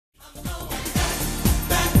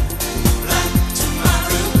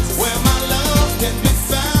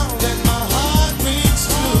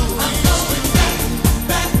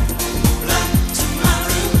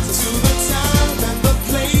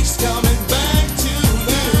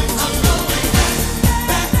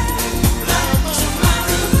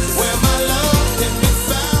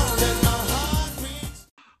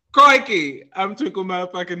Mikey. I'm Twinkle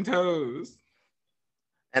Motherfucking Toes.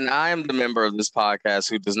 And I am the member of this podcast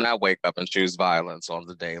who does not wake up and choose violence on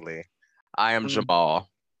the daily. I am Jamal.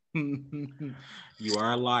 You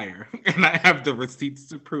are a liar, and I have the receipts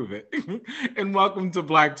to prove it. And welcome to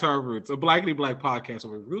Black Tar Roots, a blackly black podcast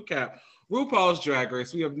where we recap RuPaul's Drag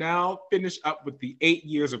Race. We have now finished up with the 8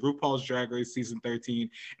 years of RuPaul's Drag Race season 13,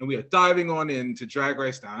 and we are diving on into Drag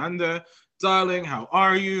Race Down Under. Darling, how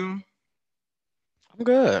are you? I'm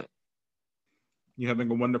good. You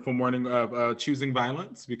having a wonderful morning of choosing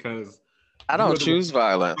violence? Because I don't choose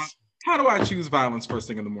violence. How do I choose violence first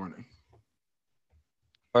thing in the morning?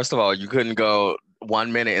 First of all, you couldn't go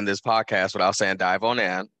 1 minute in this podcast without saying dive on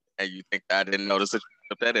in, and you think I didn't notice that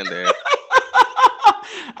you put that in there.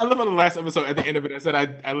 I love on the last episode at the end of it. I said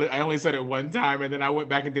I only said it one time, and then I went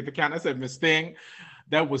back and did the count. I said, Miss Thing,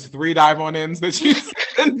 that was 3 dive on ins that you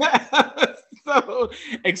said. So,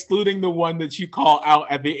 excluding the one that you call out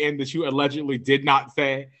at the end that you allegedly did not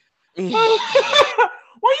say. Well,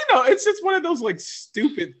 it's just one of those like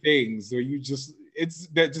stupid things where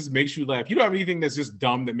that just makes you laugh. You don't have anything that's just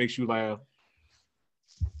dumb that makes you laugh.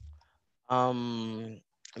 No,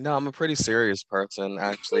 I'm a pretty serious person.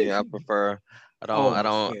 Actually, I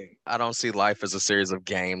don't see life as a series of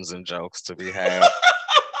games and jokes to be had.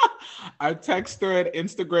 Our text thread,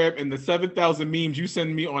 Instagram, and the 7,000 memes you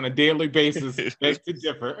send me on a daily basis beg to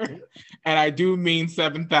differ. And I do mean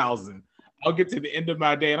 7,000. I'll get to the end of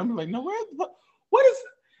my day and I'm like, no, what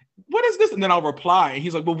is this? And then I'll reply. And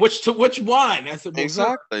he's like, well, which one? I said, well,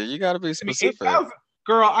 exactly. You got to be specific.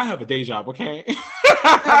 Girl, I have a day job, okay?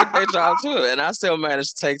 I have a day job too. And I still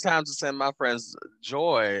manage to take time to send my friends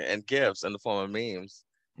joy and gifts in the form of memes.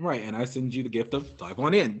 Right. And I send you the gift of dive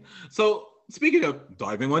on in. So, speaking of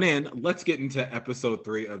diving on in, let's get into episode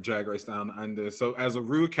 3 of Drag Race Down Under. So as a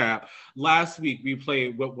recap, last week we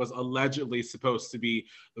played what was allegedly supposed to be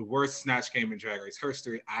the worst snatch game in Drag Race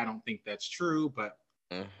history. I don't think that's true, but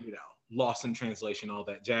lost in translation, all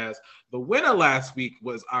that jazz. The winner last week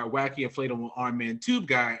was our wacky inflatable arm man tube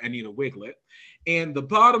guy, Anita Wiglet. And the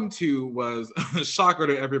bottom two was a shocker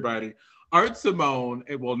to everybody. Art Simone,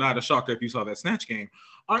 well, not a shocker if you saw that snatch game.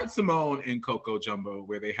 Art Simone and Coco Jumbo,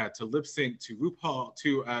 where they had to lip sync to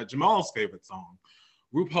Jamal's favorite song,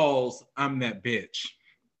 RuPaul's "I'm That Bitch."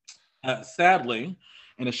 Sadly,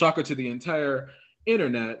 and a shocker to the entire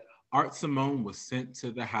internet, Art Simone was sent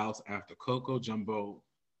to the house after Coco Jumbo,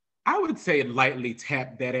 I would say, lightly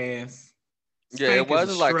tapped that ass. Yeah, it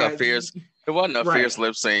wasn't like a fierce. It wasn't a fierce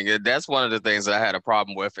lip sync. That's one of the things that I had a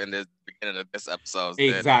problem with in the beginning of this episode.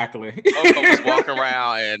 Exactly. Coco was walking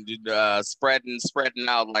around and spreading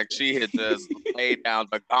out like she had just laid down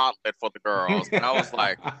the gauntlet for the girls. And I was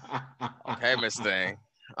like, okay, Miss Thing.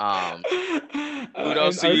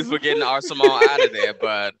 Kudos to you for getting Art Simone out of there,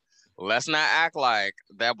 but let's not act like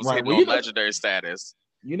that was hitting on legendary status.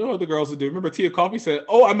 You know what the girls would do. Remember, Tia Coffee said,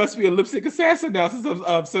 "Oh, I must be a lip sync assassin now since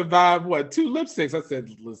I've survived 2 lip syncs." I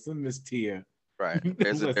said, "Listen, Miss Tia." Right.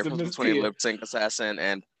 There's a difference between lip sync assassin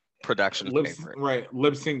and production favorite. Right.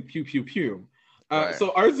 Lip sync pew pew pew.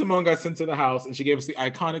 So Art Simone got sent to the house, and she gave us the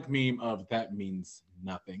iconic meme of "that means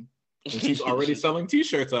nothing," and she's already selling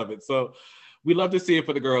T-shirts of it. So we love to see it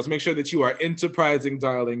for the girls. Make sure that you are enterprising,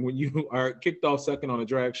 darling, when you are kicked off second on a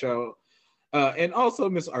drag show. And also,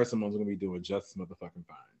 Miss Art Simone's gonna be doing just motherfucking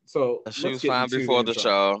fine. So she was fine before the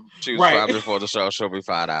show. She was fine before the show. She'll be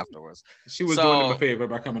fine afterwards. She was doing them a favor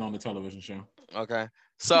by coming on the television show. Okay,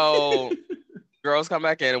 so girls come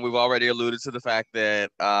back in, and we've already alluded to the fact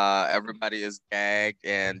that everybody is gagged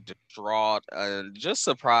and distraught and just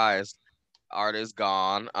surprised. Art is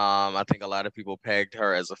gone. I think a lot of people pegged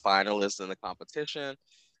her as a finalist in the competition,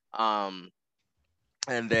 and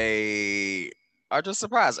they are just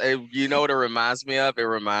surprised. You know what it reminds me of? It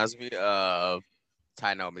reminds me of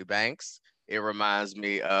Tynomi Banks. It reminds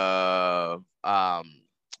me of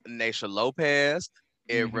Naysha Lopez.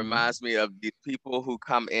 It reminds me of these people who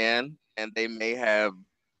come in and they may have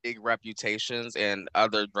big reputations in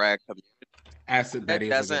other drag communities. Acid Betty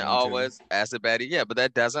doesn't always Acid Betty, yeah, but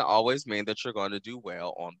that doesn't always mean that you're going to do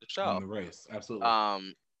well on the show. On the race, absolutely.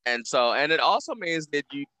 And it also means that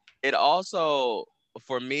it also,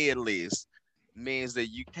 for me at least, means that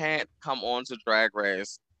you can't come on to Drag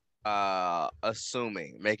Race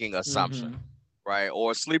making assumptions, right?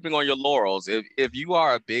 Or sleeping on your laurels. If you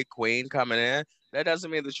are a big queen coming in, that doesn't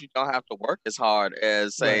mean that you don't have to work as hard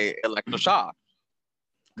as, say, Electra Shaw.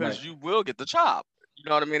 Because you will get the chop. You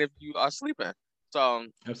know what I mean? If you are sleeping. So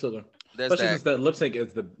absolutely. Especially since that lip sync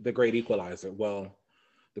is the great equalizer. Well,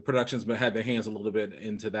 the production's been had their hands a little bit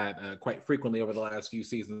into that quite frequently over the last few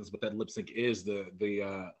seasons, but that lip sync is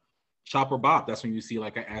the Chopper Bop, that's when you see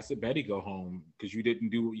like an Acid Betty go home because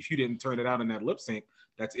if you didn't turn it out in that lip sync,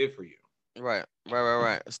 that's it for you. Right.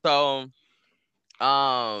 So,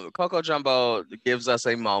 Coco Jumbo gives us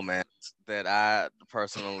a moment that I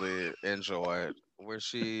personally enjoyed, where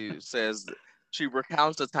she says she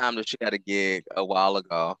recounts the time that she had a gig a while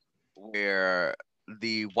ago, where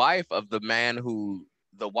the wife of the man who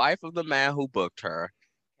booked her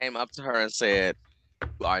came up to her and said,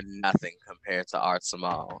 "You are nothing compared to Art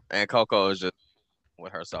Simone." And Coco is just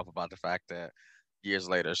with herself about the fact that years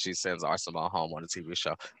later she sends Art Simone home on a TV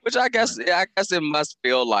show, which I guess Right. yeah, I guess it must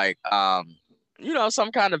feel like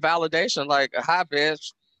some kind of validation, like hi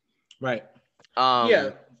bitch. Right.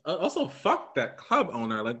 Yeah. Um Also, fuck that club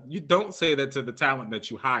owner. Like, you don't say that to the talent that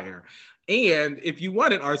you hire. And if you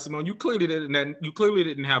wanted Art Simone, you clearly didn't. And you clearly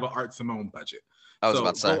didn't have an Art Simone budget. I was So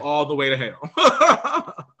about to go say. all the way to hell.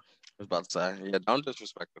 I was about to say, yeah, don't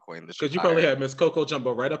disrespect the queen that you Because you probably hired. had Miss Coco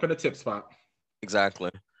Jumbo right up in the tip spot. Exactly.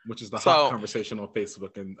 Which is the hot So, conversation on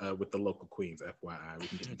Facebook and with the local queens, FYI. We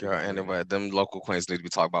can get into girl, that later. anyway, them local queens need to be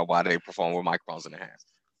talking about why they perform with microphones in their hands.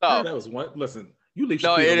 Girl, So, that was one. Listen, you leave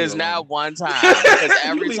no, Shaquita it Lee is alone. not one time. Because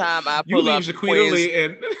every time I you pull leave up the Shaquita queens, Lee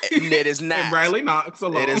and it is not. and Riley Knox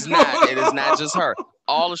alone. It is not. It is not just her.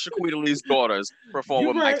 All of Shaquita Lee's daughters perform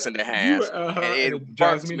with mics in their hands. And and it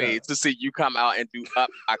drives burns me me nuts. to see you come out and do Up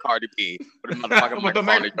by Cardi B with a motherfucking With the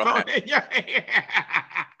microphone in your microphone hand. in your hand.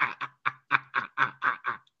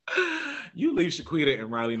 You leave Shaquita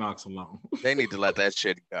and Riley Knox alone. They need to let that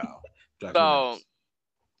shit go. Drives me So nuts.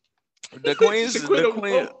 the queens,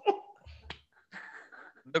 Shaquita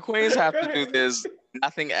the queens have to do this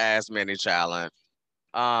nothing as many challenge.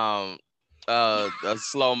 A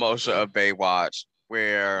slow motion of Baywatch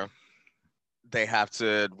where they have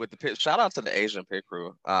to with the pit. Shout out to the Asian pit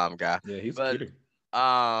crew guy. Yeah, he's but cutie.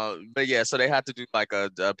 but yeah, so they have to do like a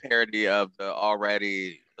parody of the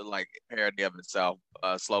already like parody of itself,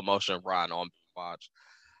 slow motion run on Baywatch.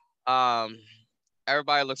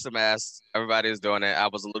 Everybody looks a mess. Everybody is doing it. I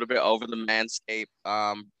was a little bit over the Manscaped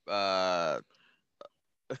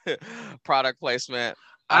product placement.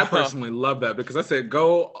 I personally love that because I said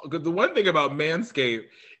go. The one thing about Manscaped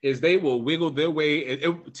is they will wiggle their way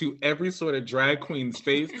to every sort of drag queen's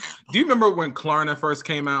face. Do you remember when Klarna first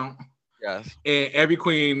came out? Yes. And every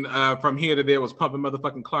queen from here to there was pumping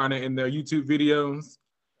motherfucking Klarna in their YouTube videos.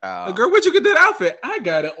 Like, girl, where'd you get that outfit? I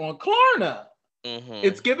got it on Klarna. Mm-hmm.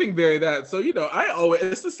 It's giving very that. So,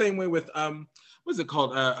 it's the same way with what's it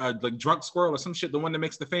called? Like Drunk Squirrel or some shit, the one that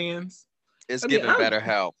makes the fans. It's giving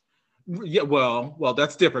BetterHelp. Yeah, well,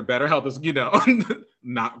 that's different. BetterHelp is,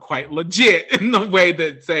 not quite legit in the way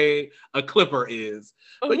that, say, a Clipper is.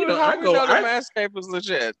 But the Manscaped is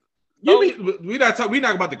legit. We're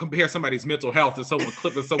not about to compare somebody's mental health to someone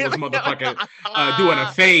clipping someone's motherfucking doing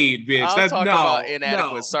a fade, bitch. I'm talking about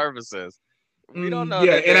inadequate services. We don't know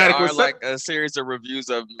that there are like a series of reviews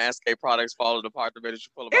of Manscaped products falling apart the minute you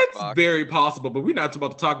pull them out the box. It's very possible, but we're not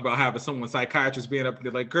about to talk about having someone psychiatrist being up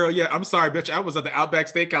there like, girl, yeah, I'm sorry, bitch. I was at the Outback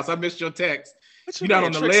Steakhouse. I missed your text. You're not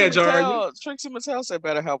on the ledge, are you? Trixie Mattel said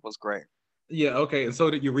BetterHelp was great. Yeah, okay. And so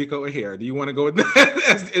did Eureka O'Hare. Do you want to go with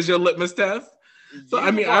that as your litmus test? So,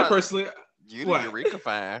 I personally... You the Eureka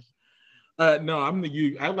fan. No,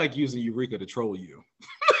 I like using Eureka to troll you.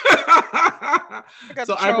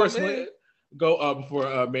 So I personally go for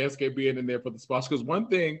Manscaped being in there for the sponsor, because one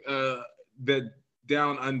thing that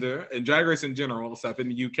Down Under and Drag Race in general, stuff in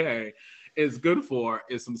the UK, is good for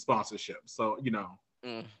is some sponsorship. So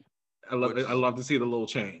I love to see the little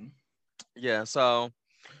chain. Yeah, so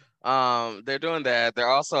they're doing that. They're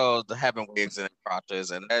also having wigs in their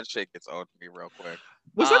crotches, and that shit gets old to me real quick.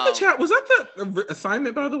 Was that the chat? Was that the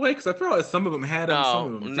assignment, by the way? Because I feel like some of them had them, some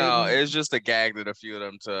of them didn't. No, it's just a gag that a few of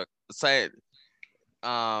them took. Say,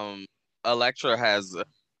 Electra has,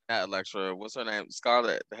 not Electra, what's her name?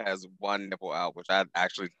 Scarlett has one nipple out, which I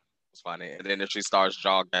actually was funny. And then if she starts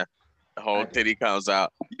jogging, the whole titty comes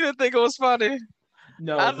out. You didn't think it was funny?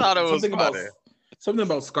 No, I thought it was funny. Something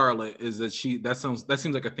about Scarlett is that that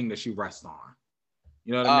seems like a thing that she rests on.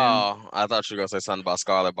 You know what I mean? Oh, I thought you were gonna say something about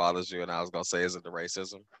Scarlett bothers you, and I was gonna say, is it the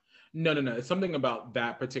racism? No. It's something about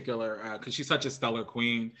that particular because she's such a stellar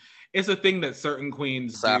queen. It's a thing that certain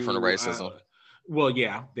queens aside do. From the racism. Well,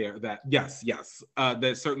 yeah, yes.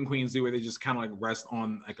 That certain queens do where they just kind of like rest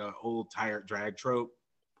on like a old tired drag trope.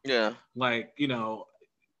 Yeah. Like,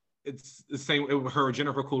 it's the same. Her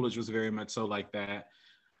Jennifer Coolidge was very much so like that.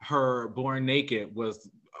 Her Born Naked was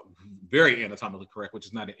very anatomically correct, which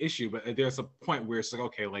is not an issue, but there's a point where it's like,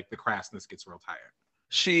 okay, like the crassness gets real tired.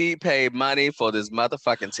 She paid money for this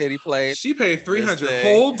motherfucking titty plate. She paid $300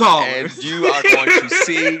 whole dollars. And you are going to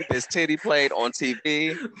see this titty plate on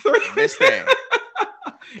TV. This thing.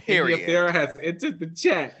 India Period. Farah has entered the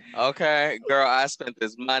chat. Okay, girl, I spent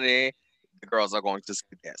this money. The girls are going to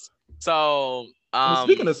see this. So, Well,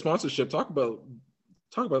 speaking of sponsorship, talk about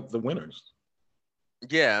the winners.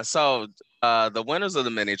 yeah. So, the winners of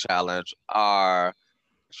the mini challenge are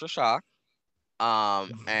Extra Shock,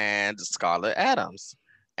 and Scarlett Adams,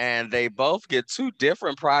 and they both get two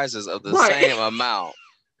different prizes of the Right. same amount.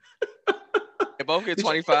 They both get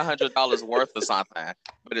 $2,500 worth of something,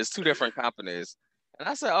 but it's two different companies. And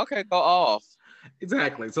I said, okay, go off.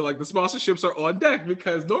 Exactly. So like the sponsorships are on deck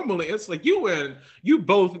because normally it's like you win, you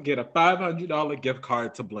both get a $500 gift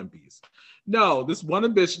card to Blimpies. No, this one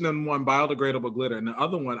ambition and one biodegradable glitter, and the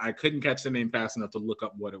other one I couldn't catch the name fast enough to look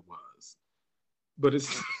up what it was. But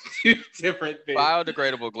it's two different things.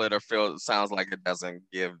 Biodegradable glitter sounds like it doesn't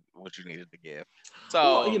give what you needed to give.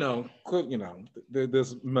 So well,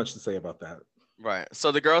 there's much to say about that. Right.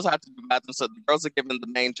 So the girls have to do that. So the girls are given the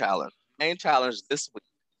main challenge. The main challenge this week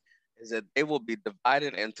is that they will be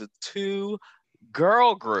divided into two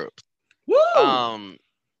girl groups. Woo!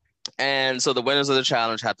 And so the winners of the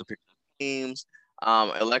challenge have to pick teams.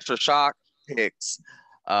 Electra Shock picks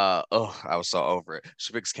I was so over it.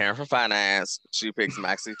 She picks Karen from Finance, she picks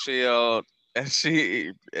Maxi Shield, and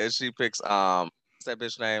she picks what's that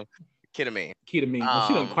bitch name? Ketamine. Well,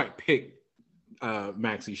 she didn't quite pick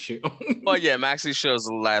Maxi Shield. Well, yeah, Maxi Shield's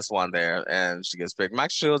the last one there, and she gets picked.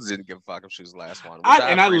 Maxi Shields didn't give a fuck if she was the last one.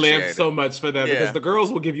 I lived so much for that because the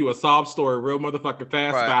girls will give you a sob story real motherfucking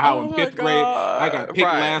fast about how in 5th grade I got picked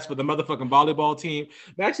last for the motherfucking volleyball team.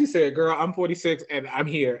 Maxi said, "Girl, I'm 46 and I'm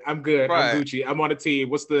here. I'm good. I'm Gucci. I'm on a team.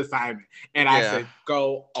 What's the assignment?" And I said,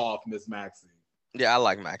 "Go off, Miss Maxi." Yeah, I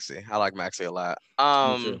like Maxi. I like Maxi a lot.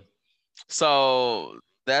 Me too. So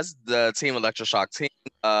that's the Team Electroshock team.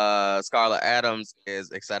 Scarlett Adams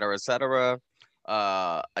is et cetera,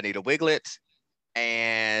 Anita Wiglet,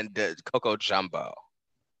 and Coco Jumbo.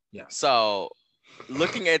 Yeah. So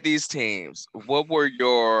looking at these teams, what were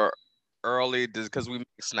your early, because we make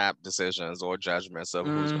snap decisions or judgments of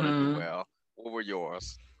who's going to do well. What were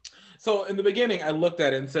yours? So in the beginning, I looked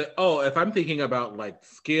at it and said, oh, if I'm thinking about like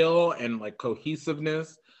skill and like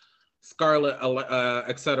cohesiveness, Scarlett,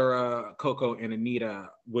 et cetera, Coco, and Anita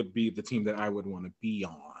would be the team that I would want to be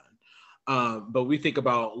on. But we think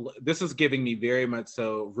about, this is giving me very much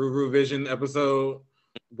so Ruru Vision episode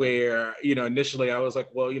where, initially I was like,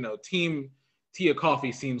 well, Team Tia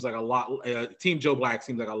Coffee seems like a lot, Team Joe Black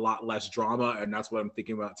seems like a lot less drama. And that's what I'm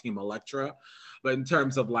thinking about Team Electra. But in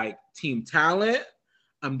terms of like team talent,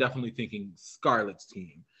 I'm definitely thinking Scarlett's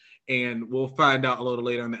team. And we'll find out a little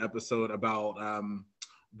later in the episode about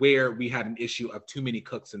where we had an issue of too many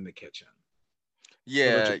cooks in the kitchen.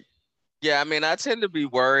 Yeah. Yeah, I mean, I tend to be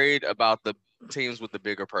worried about the teams with the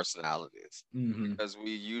bigger personalities because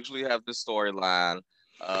we usually have the storyline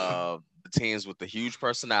of the teams with the huge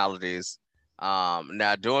personalities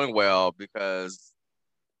not doing well because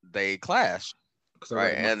they clash,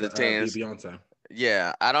 right? And the teams, Beyonce.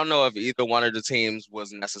 Yeah, I don't know if either one of the teams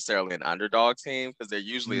was necessarily an underdog team because there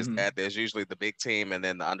usually is that. There's usually the big team and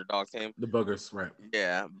then the underdog team. The boogers, right?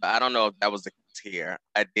 Yeah, but I don't know if that was the case here.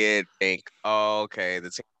 I did think, okay, the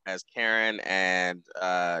team has Karen and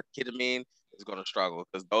Ketamine is going to struggle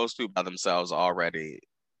because those two by themselves are already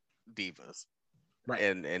divas, right?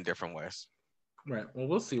 In different ways. Right. Well,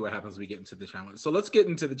 we'll see what happens when we get into the challenge. So let's get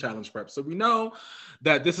into the challenge prep. So we know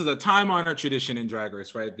that this is a time-honored tradition in Drag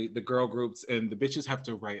Race, right? The girl groups and the bitches have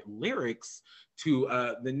to write lyrics to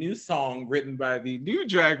the new song written by the new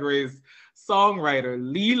Drag Race songwriter,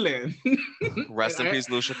 Leland. Rest in peace,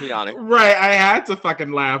 Lucia Piani. Right. I had to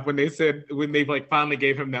fucking laugh when they like finally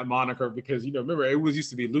gave him that moniker because, remember, it used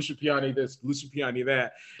to be Lucia Piani this, Lucia Piani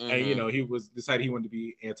that. And, he decided he wanted to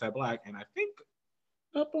be anti-Black. And I think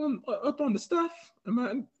up on the stuff. Am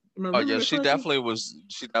I oh yeah, she definitely was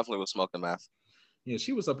smoking meth. Yeah,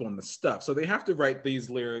 she was up on the stuff. So they have to write these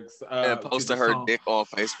lyrics and posted her dick on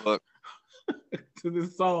Facebook to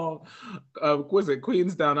this song. Was it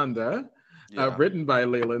Queens Down Under? Yeah. Written by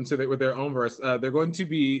Leyland, so with their own verse. They're going to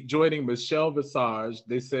be joining Michelle Visage.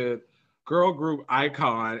 They said girl group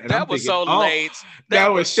icon. And that was thinking, so late. That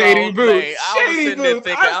was Shady Boots. I was sitting there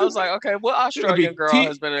thinking, I was like, okay, what Australian girl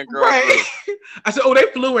has been in a girl group? I said, oh, they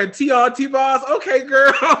flew in TRT bars. Okay,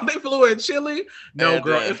 girl. They flew in Chile. No, and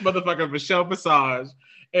girl, it's motherfucking Michelle Visage.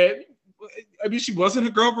 And I mean, she wasn't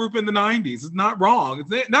a girl group in the 90s. It's not wrong.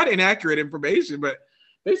 It's not inaccurate information, but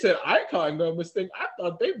they said icon, no mistake. I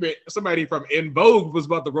thought they meant somebody from In Vogue was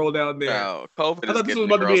about to roll down there. No, COVID is getting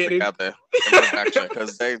the girls together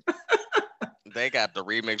because they got the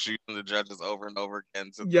remix using the judges over and over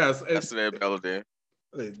again to test their ability.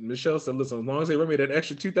 Michelle said, listen, as long as they run me that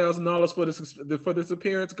extra $2,000 for this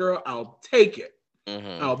appearance, girl, I'll take it.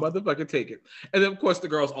 I'll motherfucking take it. And then, of course, the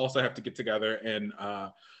girls also have to get together and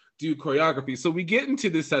do choreography. So we get into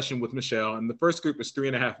this session with Michelle, and the first group is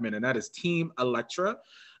 3.5 men, and that is Team Electra.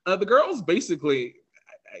 The girls basically,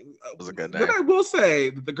 That was a good name. what I will say,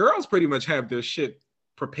 the girls pretty much have their shit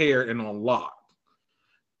prepared and on lock.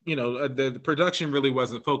 You know, the production really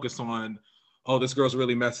wasn't focused on, oh, this girl's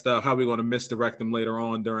really messed up. How are we going to misdirect them later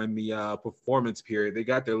on during the performance period? They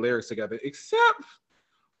got their lyrics together, except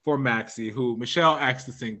for Maxie, who Michelle asked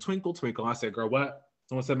to sing Twinkle, Twinkle. I said, girl, what?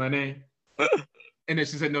 Someone said my name? And then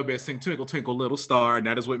she said, no, bitch, sing Twinkle, Twinkle, Little Star. And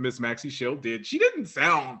that is what Miss Maxie Shield did. She didn't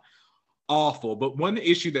sound awful, but one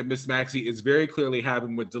issue that Miss Maxie is very clearly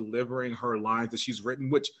having with delivering her lines that she's written,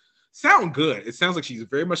 which sound good. It sounds like she's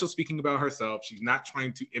very much so speaking about herself. She's not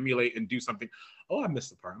trying to emulate and do something. Oh, I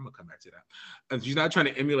missed the part. I'm going to come back to that. And she's not trying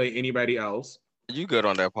to emulate anybody else. You good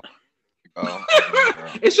on that part? Oh,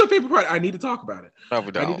 it's your favorite part. I need to talk about it. No,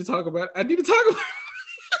 we don't. I need to talk about it.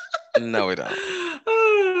 No, we don't.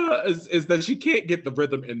 Is that she can't get the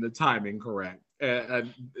rhythm and the timing correct.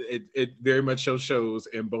 And it very much shows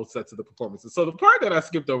in both sets of the performances. So the part that I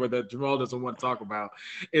skipped over that Jamal doesn't want to talk about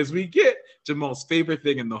is we get Jamal's favorite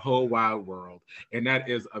thing in the whole wide world. And that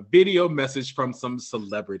is a video message from some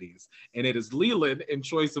celebrities. And it is Leland and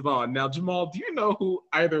Troye Sivan. Now, Jamal, do you know who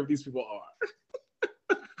either of these people are?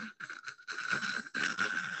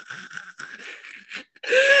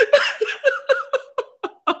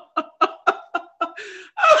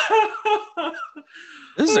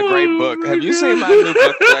 This is a great book. Have you seen my new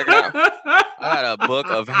book? I got a book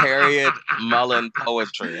of Harriet Mullen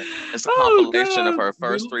poetry. It's a compilation of her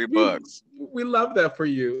first three books. We love that for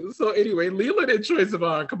you. So anyway, Leland and Troye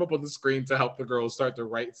Sivan come up on the screen to help the girls start to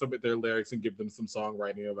write some of their lyrics and give them some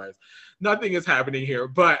songwriting advice. Nothing is happening here,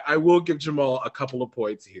 but I will give Jamal a couple of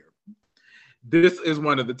points here. This is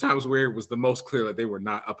one of the times where it was the most clear that they were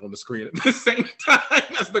not up on the screen at the same time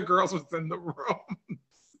as the girls was in the room.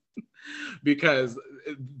 Because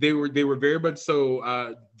they were very much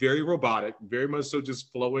so very robotic, very much so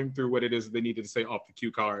just flowing through what it is they needed to say off the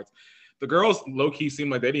cue cards. The girls low-key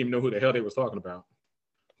seemed like they didn't even know who the hell they was talking about.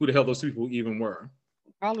 Who the hell those people even were.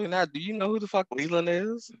 Probably not. Do you know who the fuck Leland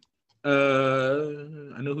is? I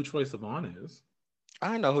know who Troye Sivan is.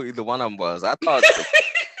 I know who either one of them was. I thought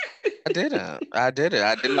I didn't. I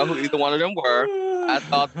didn't know who either one of them were. I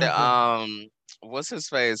thought that what's his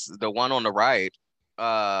face? The one on the right.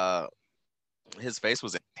 His face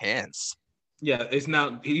was intense. Yeah, he's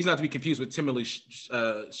not to be confused with Timothy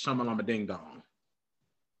Shamalama Ding Dong.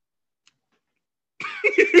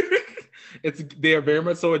 They are very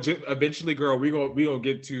much so. Eventually, girl, we gonna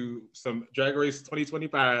get to some Drag Race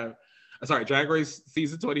 2025. Sorry, Drag Race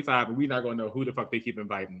season 25, and we're not gonna know who the fuck they keep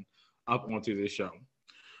inviting up onto this show.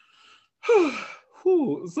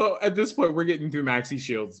 So at this point, we're getting through Maxie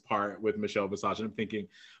Shield's part with Michelle Visage, and I'm thinking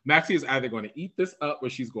Maxie is either going to eat this up or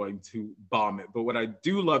she's going to bomb it. But what I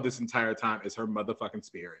do love this entire time is her motherfucking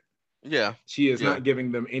spirit. Yeah. She is not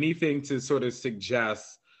giving them anything to sort of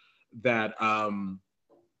suggest that,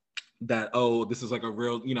 oh, this is like a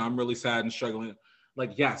real, I'm really sad and struggling.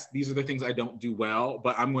 Like, yes, these are the things I don't do well,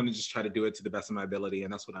 but I'm going to just try to do it to the best of my ability.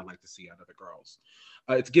 And that's what I like to see out of the girls.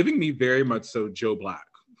 It's giving me very much so Joe Black.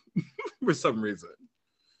 For some reason.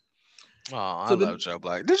 Oh, I love Joe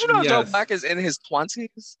Black. Did you know Joe Black is in his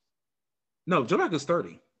 20s? No, Joe Black is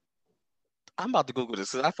 30. I'm about to Google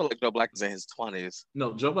this because I feel like Joe Black is in his 20s.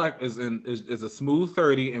 No, Joe Black is a smooth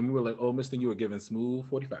 30, and we were like, oh, Mr. You were giving smooth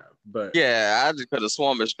 45. But yeah, I just could have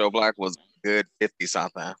sworn Joe Black was good 50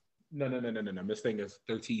 something. No. Miss Thing is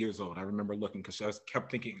 30 years old. I remember looking because I just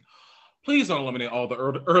kept thinking, please don't eliminate all the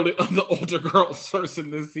older girls first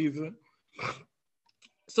in this season.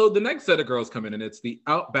 So the next set of girls come in, and it's the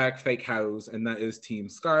Outback Fake House, and that is Team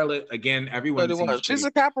Scarlet. Again, everyone seems she's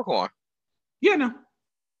a Capricorn. Yeah, no.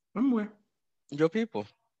 I'm aware. Your people.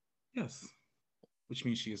 Yes. Which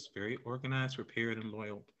means she is very organized, prepared, and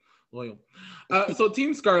loyal. So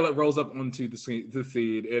Team Scarlet rolls up onto the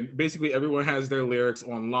scene, and basically everyone has their lyrics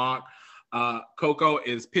on lock. Coco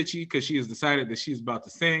is pitchy because she has decided that she's about to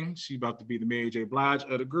sing. She's about to be the Mary J. Blige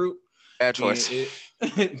of the group. Bad choice.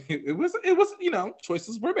 It was,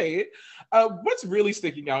 choices were made. What's really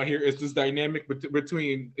sticking out here is this dynamic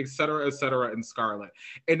between et cetera, and Scarlet.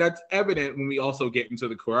 And that's evident when we also get into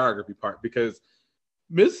the choreography part, because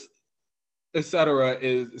Miss et cetera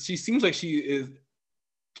she seems like she is,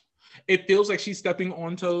 it feels like she's stepping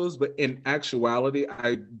on toes, but in actuality,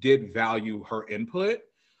 I did value her input.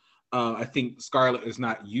 I think Scarlet is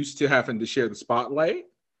not used to having to share the spotlight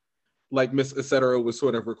like Miss et cetera was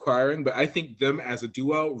sort of requiring, but I think them as a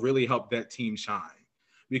duo really helped that team shine,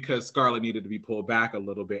 because Scarlet needed to be pulled back a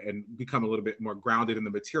little bit and become a little bit more grounded in the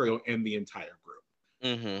material and the entire group.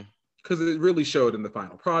 Mm-hmm. because it really showed in the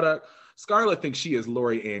final product. Scarlett thinks she is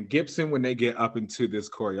Lori Ann Gibson when they get up into this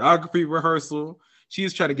choreography rehearsal.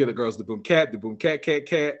 She's trying to get the girls the boom cat, cat,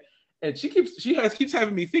 cat. And keeps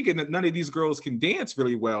having me thinking that none of these girls can dance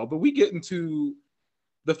really well, but we get into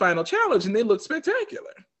the final challenge and they look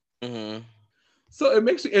spectacular. Mm-hmm. So it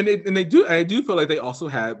makes I do feel like they also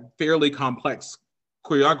had fairly complex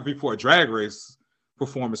choreography for a drag race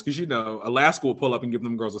performance, because Alaska will pull up and give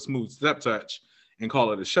them girls a smooth step touch and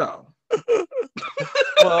call it a show.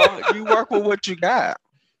 Well, you work with what you got.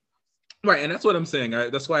 Right, and that's what I'm saying.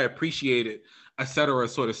 That's why I appreciated Etc.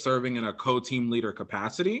 sort of serving in a co-team leader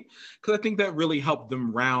capacity, because I think that really helped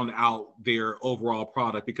them round out their overall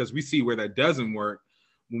product, because we see where that doesn't work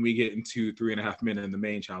when we get into 3.5 Men in the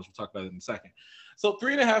main challenge. We'll talk about it in a second. So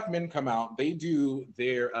 3.5 Men come out. They do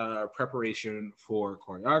their preparation for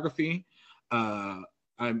choreography. I'm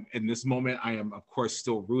in this moment, I am, of course,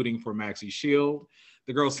 still rooting for Maxie Shield.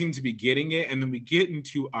 The girls seem to be getting it. And then we get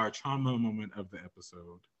into our trauma moment of the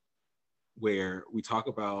episode, where we talk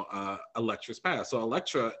about Electra's past. So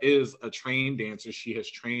Electra is a trained dancer. She has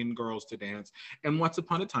trained girls to dance. And once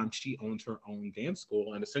upon a time, she owned her own dance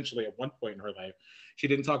school. And essentially at one point in her life, she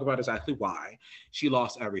didn't talk about exactly why. She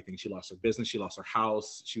lost everything. She lost her business. She lost her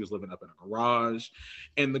house. She was living up in a garage.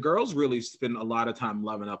 And the girls really spend a lot of time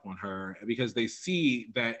loving up on her, because they see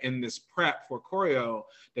that in this prep for choreo,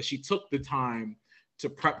 that she took the time to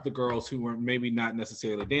prep the girls who were maybe not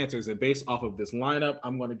necessarily dancers. And based off of this lineup,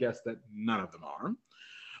 I'm going to guess that none of them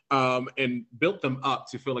are. And built them up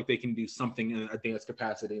to feel like they can do something in a dance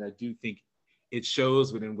capacity. And I do think it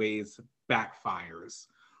shows, but in ways backfires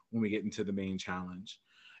when we get into the main challenge.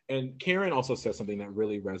 And Karen also said something that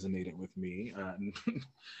really resonated with me.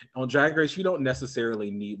 On Drag Race, you don't necessarily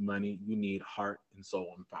need money. You need heart and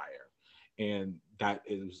soul and fire. And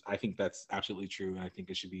I think that's absolutely true. And I think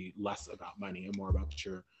it should be less about money and more about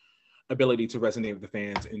your ability to resonate with the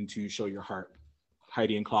fans and to show your heart.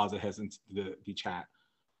 Heidi in Closet has into the chat.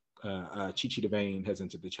 Chichi Devane has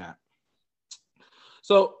entered the chat.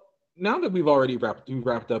 So now that we've already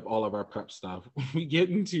wrapped up all of our prep stuff, we get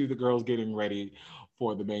into the girls getting ready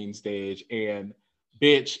for the main stage. And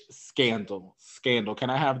bitch, scandal. Can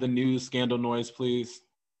I have the news scandal noise, please?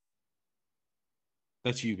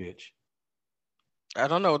 That's you, bitch. I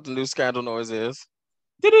don't know what the new scandal noise is.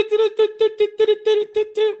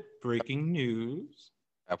 Breaking news.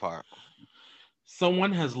 That part.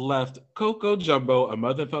 Someone has left Coco Jumbo a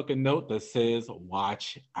motherfucking note that says,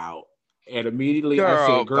 "Watch out." And immediately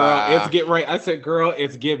I said, girl,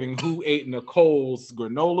 it's giving who ate Nicole's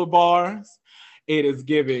granola bars. It is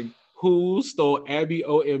giving who stole Abby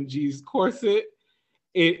OMG's corset.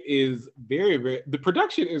 It is very, very, the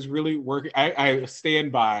production is really working. I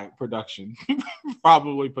stand by production.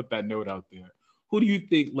 Probably put that note out there. Who do you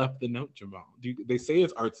think left the note, Jamal? They say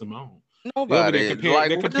it's Art Simone. Nobody.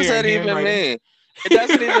 What does that even mean? It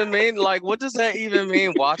doesn't even mean, what does that even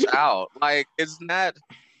mean? Watch out. It's not,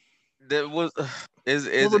 that was,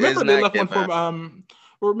 remember they left one from,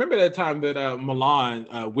 remember that time that Milan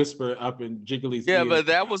whispered up in Jiggly's ear? But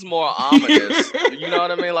that was more ominous. You know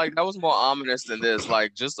what I mean? That was more ominous than this.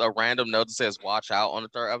 Just a random note that says "watch out" on the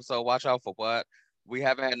third episode. Watch out for what? We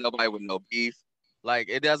haven't had nobody with no beef.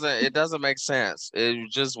 It doesn't make sense.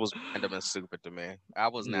 It just was random and stupid to me. I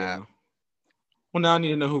was not. Well, now I need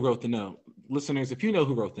to know who wrote the note. Listeners, if you know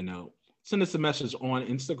who wrote the note, send us a message on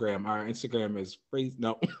Instagram. Our Instagram is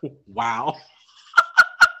wow.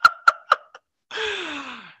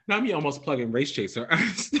 Now me almost plugging Race Chaser. Our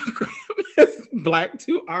Instagram is Black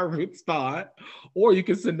to Our Roots Pod, or you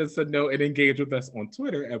can send us a note and engage with us on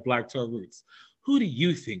Twitter at Black to Our Roots. Who do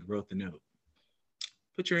you think wrote the note?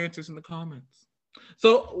 Put your answers in the comments.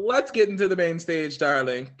 So let's get into the main stage,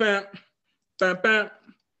 darling. Bam, bam, bam.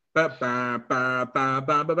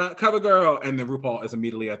 Cover girl, and then RuPaul is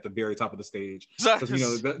immediately at the very top of the stage, because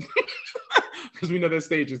we know that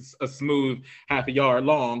stage is a smooth half a yard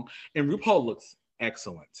long, and RuPaul looks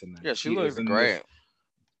excellent tonight. Yeah, she looks great.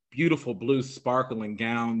 Beautiful blue sparkling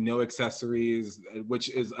gown, no accessories, which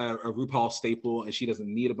is a RuPaul staple, and she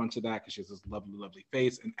doesn't need a bunch of that because she has this lovely, lovely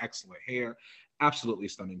face and excellent hair. Absolutely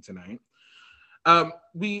stunning tonight.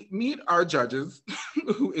 We meet our judges,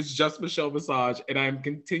 who is just Michelle Visage, and I'm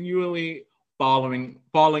continually falling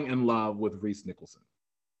in love with Reese Nicholson.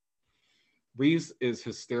 Reese is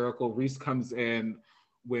hysterical. Reese comes in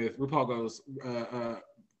with, RuPaul goes,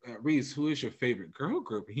 Reese, who is your favorite girl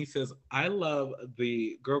group? And he says, I love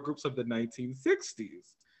the girl groups of the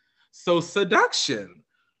 1960s. So Seduction.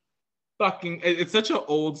 It's such an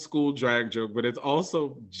old school drag joke, but it's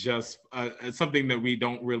also just something that we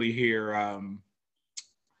don't really hear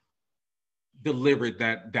delivered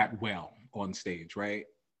that well on stage, right?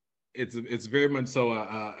 It's very much so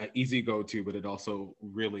a easy go to, but it also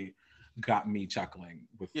really got me chuckling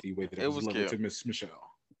with Yeah, the way that it it was was delivered cute. to Miss Michelle.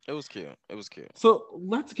 It was cute. It was cute. So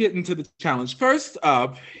let's get into the challenge. First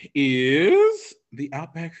up is the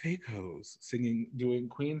Outback Fakos singing, doing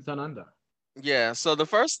Queens Down Under. Yeah. So the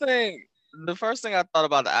first thing I thought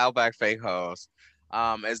about the Outback Fake Hoes,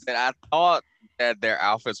 is that I thought that their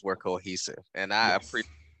outfits were cohesive, and Yes.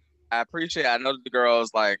 I appreciate. I know the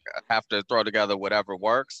girls like have to throw together whatever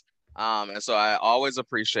works. And so I always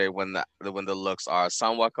appreciate when the looks are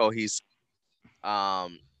somewhat cohesive.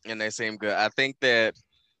 And they seem good. I think that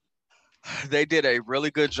they did a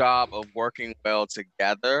really good job of working well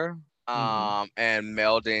together, Mm-hmm. and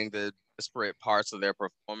melding the disparate parts of their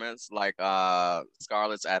performance, like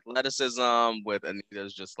Scarlett's athleticism with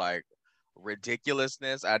Anita's just like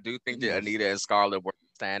ridiculousness. I do think that Yes. Anita and Scarlett were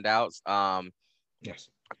standouts. Yes.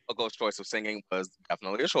 Coco's choice of singing was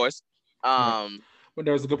definitely a choice. Right. Um, But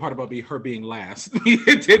there was a good part about her being last.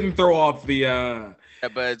 It didn't throw off the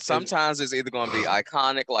but it, sometimes it's either going to be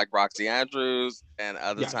iconic like Roxy Andrews, and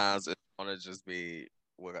other yes. times it's going to just be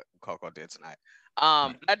what Coco did tonight.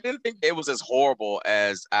 Right. I didn't think it was as horrible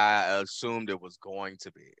as I assumed it was going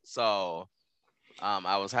to be. So,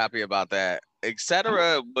 I was happy about that. I'm,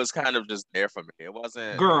 Etc. was kind of just there for me. It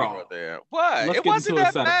wasn't here or girl, there. What? let's It get wasn't into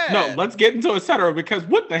a that cetera. No, bad. let's get into a cetera because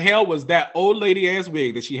what the hell was that old lady ass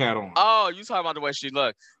wig that she had on? Oh, you talking about the way she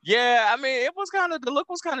looked? Yeah, I mean, it was kind of the look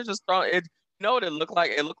was kind of just thrown. You know what it looked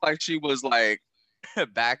like? It looked like she was like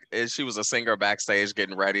she was a singer backstage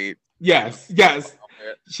getting ready. Yes, yes.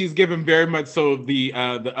 She's given very much so the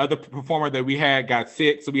other performer that we had got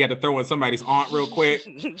sick, so we had to throw in somebody's aunt real quick.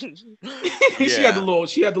 Yeah,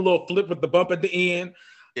 She had the little flip with the bump at the end.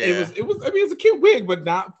 yeah, It was I mean it's a cute wig, but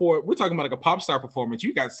not for we're talking about like a pop star performance.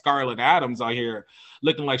 You got Scarlett Adams out here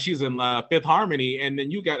looking like she's in Fifth Harmony, and then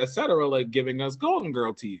you got etc. like giving us Golden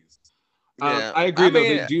Girl tease. yeah. I agree I though,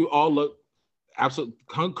 they mean, do all look absolute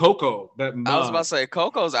Coco, that I was about to mug. say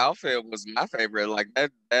Coco's outfit was my favorite. Like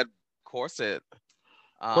that corset,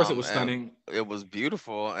 Of course it was and stunning. it was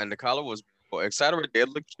beautiful, and the color was beautiful. Etc. did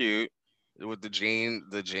look cute with the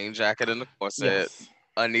jean jacket and the corset. Yes.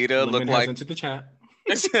 Anita Lemon looked has like entered the chat.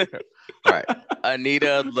 right.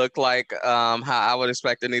 Anita looked like how I would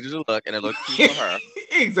expect Anita to look, and it looked cute for her.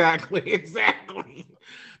 Exactly, exactly.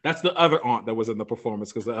 That's the other aunt that was in the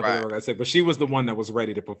performance because the other Right. girl got sick, but she was the one that was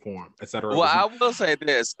ready to perform, etc. Well, Was I not. will say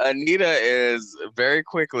this: Anita is very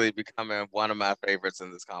quickly becoming one of my favorites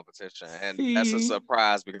in this competition, and that's a See,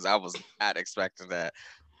 surprise because I was not expecting that.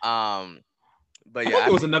 Um, but I thought yeah, I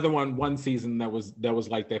there was think another one season that was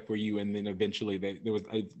like that for you, and then eventually there was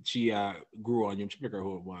she grew on you. I'm trying to figure out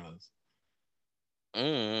who it was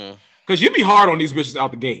mm, because you be hard on these bitches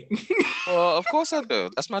out the gate. well, of course I do.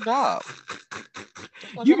 That's my job.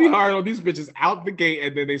 That's my You be job. hard on these bitches out the gate,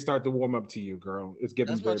 and then they start to warm up to you, girl. It's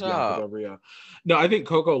giving That's my very Bianca job. Del Rio. No, I think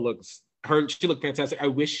Coco looks her. She looked fantastic. I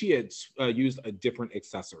wish she had used a different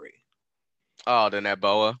accessory. Oh, then that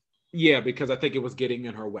boa. Yeah, because I think it was getting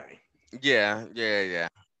in her way. Yeah, yeah, yeah.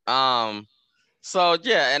 Um, So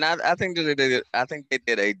yeah, and I think that they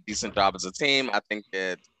did a decent job as a team. I think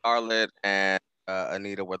that Scarlett and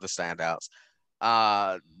Anita were the standouts.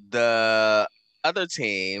 Uh, the other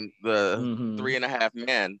team, the Mm-hmm. 3.5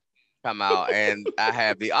 men, come out, and I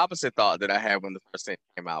have the opposite thought that I had when the first team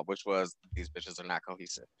came out, which was these bitches are not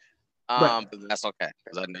cohesive. Right, But that's okay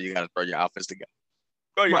because I know you got to throw your outfits together.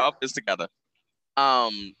 Throw your right. outfits together.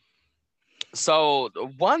 Um, so the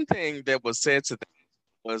one thing that was said to them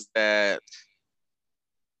was that,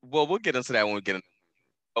 well, we'll get into that when we get into.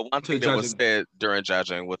 But one To the thing that was judging. said during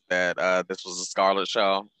judging was that this was a Scarlett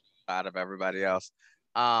show out of everybody else.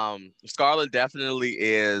 Scarlett definitely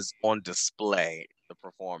is on display the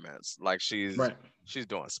performance. Like Right. she's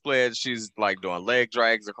doing splits, she's like doing leg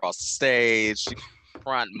drags across the stage. She's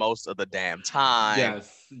front most of the damn time.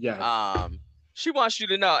 Yes. Yes. Um, she wants you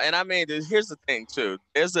to know, and I mean, here's the thing too.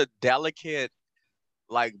 There's a delicate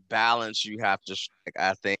like balance you have to strike,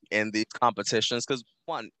 I think, in these competitions because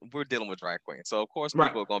one, we're dealing with drag queens, so of course Right.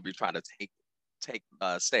 people are going to be trying to take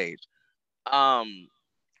stage. Um,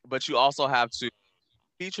 but you also have to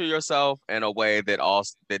feature yourself in a way that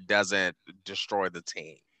doesn't destroy the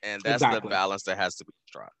team, and that's the Exactly. balance that has to be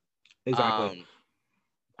struck. Exactly. Um,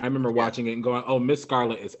 I remember yeah, watching it and going, "Oh, Miss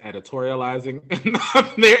Scarlett is editorializing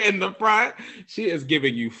up there in the front. She is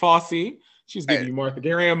giving you Fosse. She's giving right. you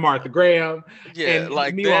Martha Graham, Yeah, and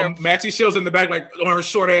like meanwhile, they're Maxie Shill's in the back, like on her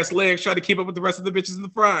short ass legs, trying to keep up with the rest of the bitches in the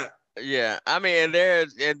front. yeah. I mean,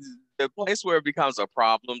 and the place where it becomes a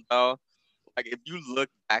problem though, like if you look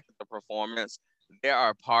back at the performance, there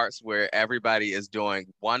are parts where everybody is doing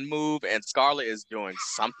one move and Scarlett is doing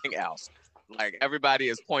something else. Like everybody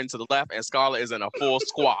is pointing to the left, and Scarlett is in a full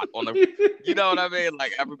squat on the. You know what I mean?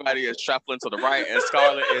 Like everybody is shuffling to the right, and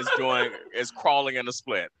Scarlett is crawling in the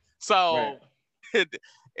split. So Right.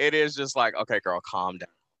 it is just like, okay, girl, calm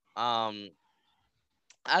down.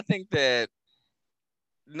 I think that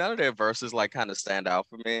none of their verses like kind of stand out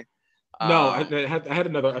for me. No, I had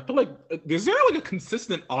another. I feel like is there like a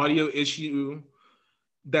consistent audio issue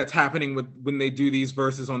that's happening with when they do these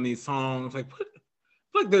verses on these songs? Like, what,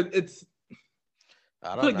 like it's.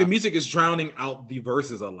 I feel like the music is drowning out the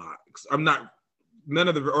verses a lot. I'm not. None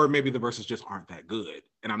of the, or maybe the verses just aren't that good,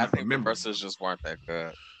 and I'm not remembering. The verses just weren't that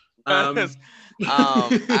good.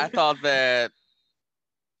 I thought that.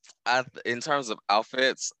 In terms of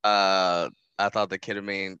outfits, I thought the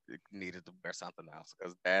Ketamine needed to wear something else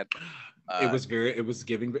because that. It was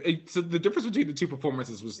giving. So the difference between the two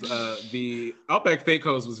performances was the Outback Fake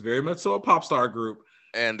Hoes was very much so a pop star group.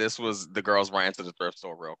 And this was the girls ran to the thrift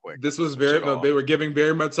store real quick. This was very, they were giving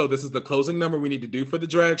very much so. This is the closing number we need to do for the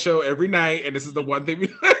drag show every night. And this is the one thing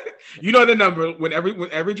you know the number when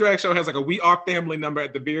every drag show has like a We Are Family number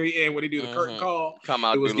at the very end when they do the curtain call. Come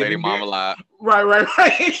out, it was Lady Marmalade. Right.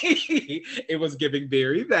 It was giving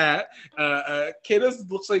very that. Kidda's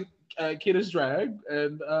looks like Kidda's drag.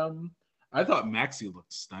 And I thought Maxie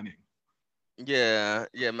looked stunning. Yeah,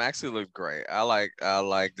 Maxie looked great. I like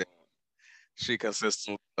that. She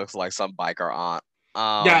consistently looks like some biker aunt.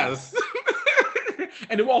 Yes.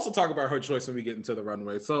 And then we'll also talk about her choice when we get into the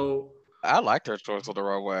runway. So I liked her choice on the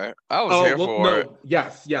runway. I was here for it.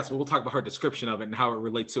 Yes. We'll talk about her description of it and how it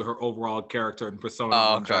relates to her overall character and persona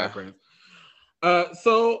on Drag Race.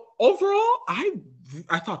 So overall,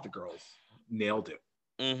 I thought the girls nailed it.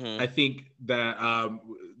 I think that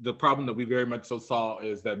the problem that we very much so saw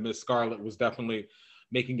is that Miss Scarlett was definitely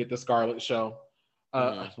making it the Scarlett show.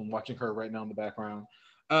 I'm watching her right now in the background.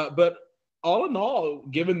 But all in all,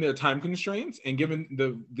 given their time constraints and given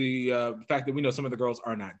the fact that we know some of the girls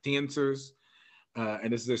are not dancers,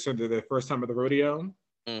 and this is their first time at the rodeo,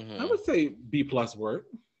 I would say B+ work.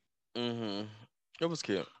 It was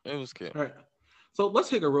cute. All right. So let's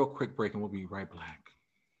take a real quick break and we'll be right back.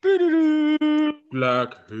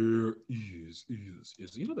 Black hair is.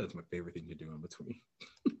 You know that's my favorite thing to do in between.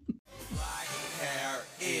 Black hair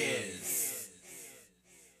is.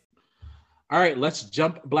 All right, let's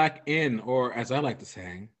jump black in, or as I like to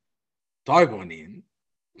say, dive on in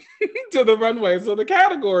to the runway. So the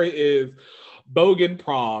category is Bogan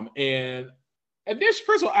Prom. And this,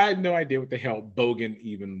 first of all, I had no idea what the hell Bogan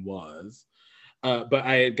even was. But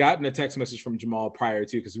I had gotten a text message from Jamal prior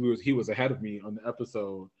to, because he was ahead of me on the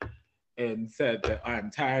episode and said that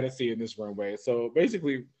I'm tired of seeing this runway. So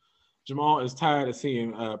basically, Jamal is tired of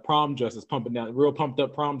seeing prom dresses real pumped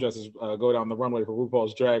up prom dresses go down the runway for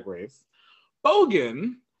RuPaul's Drag Race.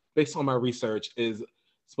 Bogan, based on my research, is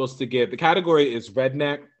supposed to give, the category is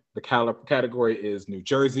redneck, the category is New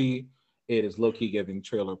Jersey, it is low-key giving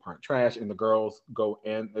trailer park trash, and the girls go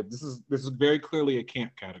in. This is very clearly a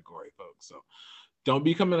camp category, folks, so don't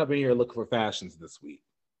be coming up in here looking for fashions this week.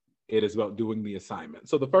 It is about doing the assignment.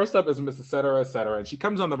 So the first up is Miss Et Cetera, and she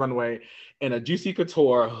comes on the runway in a Juicy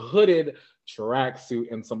Couture hooded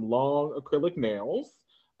tracksuit and some long acrylic nails.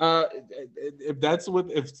 If that's what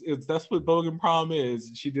Bogan Prom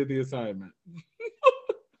is, she did the assignment.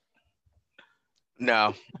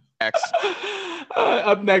 No. X.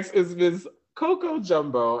 Up next is Miss Coco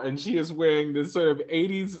Jumbo, and she is wearing this sort of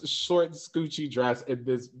 80s short scoochy dress in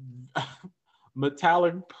this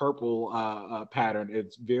metallic purple pattern.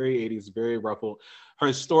 It's very 80s, very ruffled. Her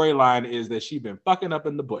storyline is that she's been fucking up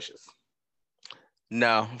in the bushes.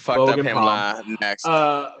 No, fucked Bogan up him line next.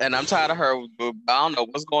 And I'm tired of her. I don't know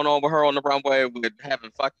what's going on with her on the runway with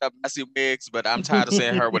having fucked up messy wigs, but I'm tired of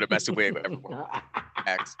seeing her with a messy wig everywhere.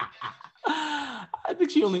 Next. I think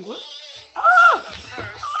she only...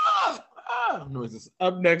 noises.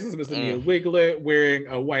 Up next is Miss Nia Wiglet wearing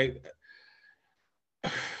a white...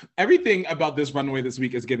 Everything about this runway this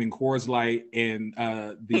week is giving Coors Light and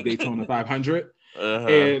the Daytona 500.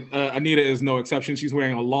 And Anita is no exception. She's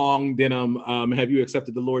wearing a long denim have you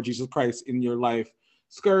accepted the Lord Jesus Christ in your life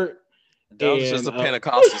skirt. That was just a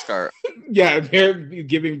Pentecostal skirt. Yeah, they're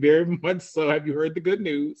giving very much so. Have you heard the good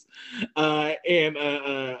news? And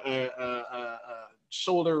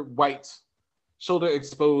shoulder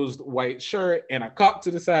exposed white shirt and a cock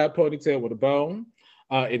to the side ponytail with a bow.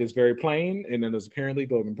 It is very plain, and then there's apparently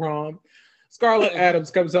Bogan Prom. Scarlett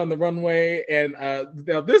Adams comes on the runway, and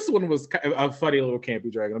now this one was a funny little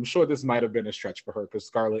campy dragon. I'm sure this might have been a stretch for her because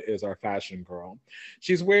Scarlett is our fashion girl.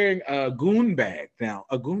 She's wearing a goon bag. Now,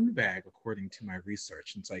 a goon bag, according to my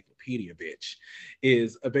research encyclopedia, bitch,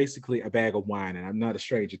 is basically a bag of wine, and I'm not a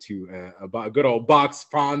stranger to a good old box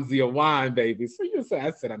Fonzie of wine, baby. So you say,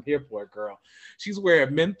 I said, I'm here for it, girl. She's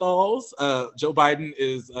wearing menthols. Joe Biden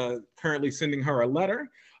is currently sending her a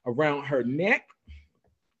letter around her neck.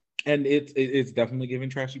 And it's definitely giving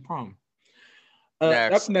trashy prom. Up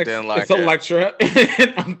next, it's Electra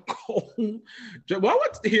and Uncle. Well,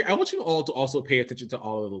 I want you all to also pay attention to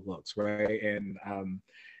all of the looks, right? And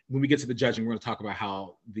when we get to the judging, we're going to talk about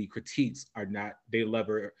how the critiques are not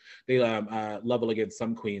level against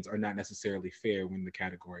some queens are not necessarily fair when the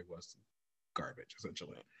category was garbage,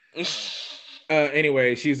 essentially.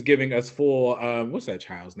 Anyway, she's giving us full. What's that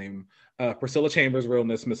child's name? Priscilla Chambers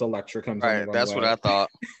realness. Miss Electra comes on the runway. That's what I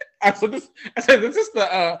thought. I said, is this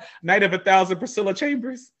the Night of 1,000 Priscilla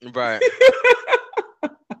Chambers? Right.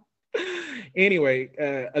 Anyway,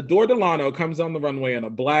 Adore Delano comes on the runway in a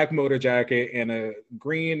black motor jacket and a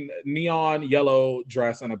green neon yellow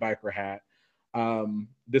dress and a biker hat.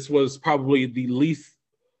 This was probably the least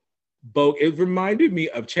it reminded me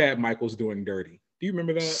of Chad Michaels doing Dirty. Do you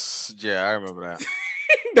remember that? Yeah, I remember that.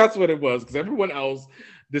 That's what it was, because everyone else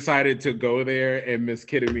decided to go there, and Miss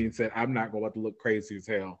Ketamine said, I'm not going to look crazy as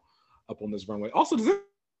hell up on this runway. Also, does it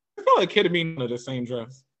feel like Ketamine in the same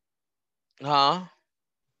dress? Huh?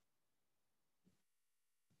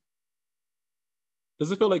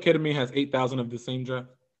 Does it feel like Ketamine has 8,000 of the same dress?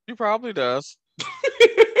 He probably does.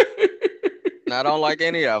 And I don't like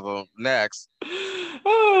any of them. Next.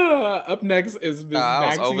 Up next is Miss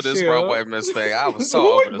I was over this runway, Miss Thing. I was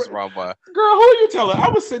so over this runway. Girl, who are you telling? I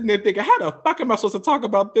was sitting there thinking, how the fuck am I supposed to talk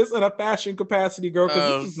about this in a fashion capacity, girl?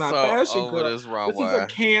 Because this is not fashion, girl. This is a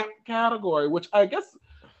camp category, which I guess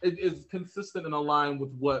it is consistent and aligned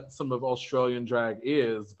with what some of Australian drag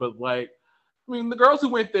is. But like, I mean, the girls who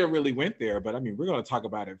went there really went there. But I mean, we're going to talk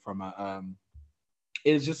about it from a.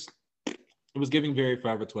 It was giving very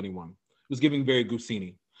Forever 21. It was giving very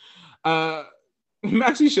Gusini.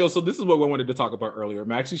 Maxi Shield, so this is what we wanted to talk about earlier.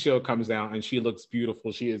 Maxi Shield comes down and she looks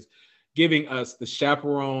beautiful. She is giving us the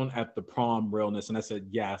chaperone at the prom realness. And I said,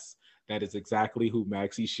 yes, that is exactly who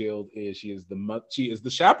Maxi Shield is. She is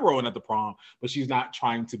the chaperone at the prom, but she's not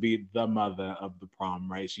trying to be the mother of the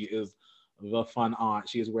prom, right? She is the fun aunt.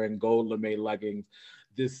 She is wearing gold lame leggings,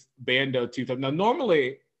 this bandeau two-top. Now,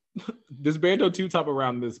 normally, this bandeau two-top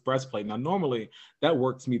around this breastplate. Now, normally that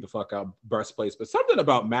works me the fuck out, breastplates, but something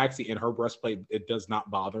about Maxi and her breastplate, it does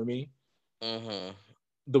not bother me.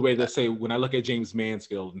 The way they say when I look at James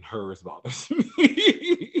Mansfield and hers bothers me.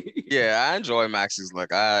 Yeah, I enjoy Maxi's look.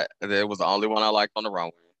 It was the only one I liked on the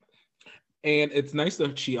runway. And it's nice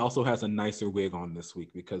that she also has a nicer wig on this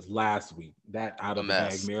week, because last week, that out of the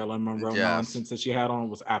bag Marilyn Monroe nonsense that she had on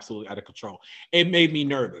was absolutely out of control. It made me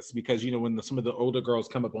nervous because, you know, when some of the older girls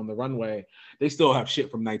come up on the runway, they still have shit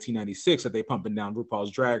from 1996 that they pumping down RuPaul's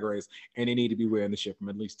Drag Race, and they need to be wearing the shit from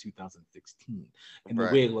at least 2016. And the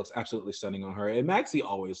wig looks absolutely stunning on her. And Maxi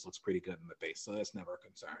always looks pretty good in the face, so that's never a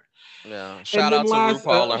concern. Yeah. Shout out to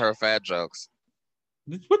RuPaul and her fat jokes.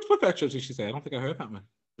 What fat jokes did she say? I don't think I heard that one.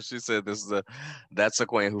 She said that's a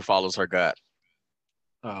queen who follows her gut.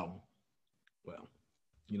 Oh, well,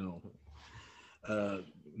 you know,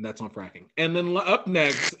 that's on fracking. And then up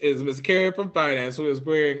next is Miss Carrie from Finance, who is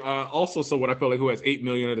wearing also someone I feel like who has 8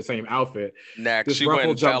 million of the same outfit. Next, she went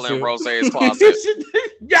and fell in Rosé's closet.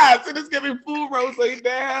 Yes, it is giving full Rosé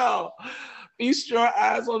down. Feast your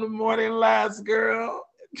eyes on the morning last, girl.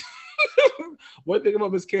 One thing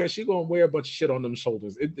about Miss Karen, she's gonna wear a bunch of shit on them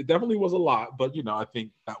shoulders. It definitely was a lot, but you know, I think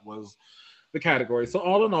that was the category. So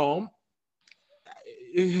all in all,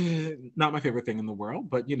 not my favorite thing in the world,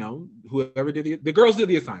 but you know, whoever did the girls did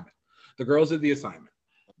the assignment. The girls did the assignment.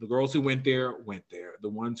 The girls who went there went there. The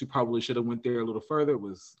ones who probably should have went there a little further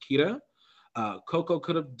was Kita. Coco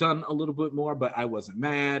could have done a little bit more, but I wasn't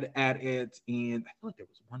mad at it. And I feel like there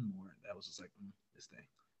was one more that was just like this thing.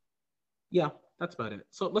 Yeah, that's about it.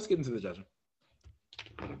 So let's get into the judging.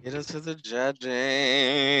 Get into the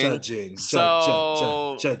judging.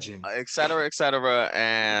 Judging. Et cetera,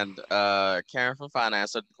 and Karen from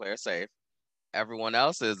Finance are declared safe. Everyone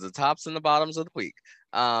else is the tops and the bottoms of the week.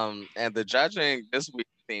 And the judging this week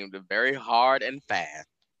seemed very hard and fast.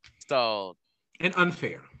 So and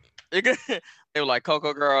unfair. They were like,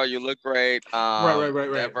 Coco girl, you look great. Right.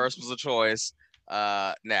 That verse was a choice.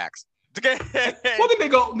 Next. Well, then they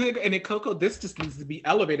go, and then Coco, this just needs to be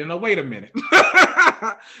elevated. Now, wait a minute.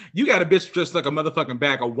 You got a bitch just like a motherfucking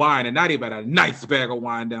bag of wine, and not even a nice bag of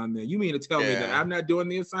wine down there. You mean to tell me that Yeah. I'm not doing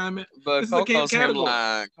the assignment? But This is a camp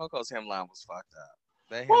category. Coco's hemline was fucked up.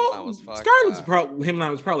 That hemline was Well, fucked Scarlett's up.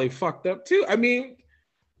 hemline was probably fucked up too. I mean,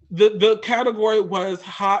 the category was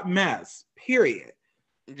hot mess. Period.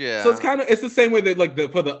 So Yeah. it's the same way that like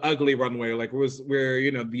for the ugly runway, like was where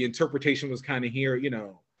the interpretation was kind of here,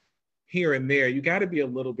 here and there. You got to be a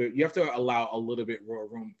little bit. You have to allow a little bit more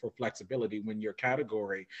room for flexibility when your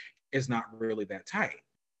category is not really that tight.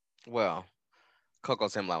 Well,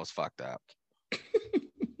 Coco's hemline was fucked up.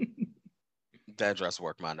 That dress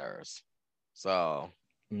worked my nerves. So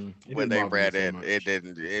It when didn't they bother me read so it, much. it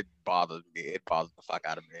didn't. It bothered me. It bothered the fuck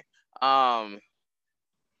out of me. Um.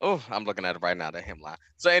 Oh, I'm looking at it right now. The hemline.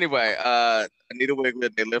 So anyway, Anita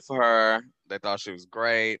Wiglet. They lived for her. They thought she was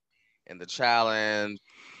great in the challenge.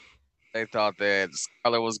 They thought that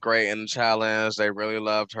Scarlett was great in the challenge. They really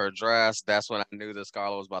loved her dress. That's when I knew that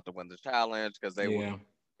Scarlett was about to win the challenge because Yeah,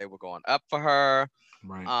 they were going up for her.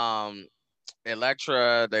 right. Um,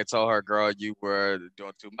 Electra, they told her, girl, you were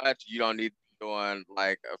doing too much. You don't need to be doing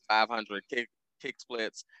like 500 kick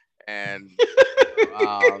splits and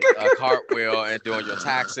a cartwheel and doing your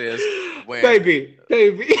taxes when baby.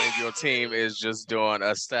 when your team is just doing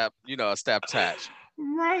a step touch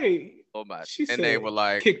Right. so much. She And they said, were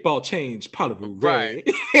like, kickball change, Palu right.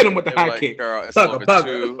 Ray. Hit him with the They were high like, kick. girl, it's a little Bugger, bit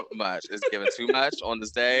bugger. too much. It's giving too much on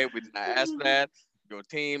this day. We did not ask for that. Your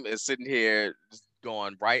team is sitting here just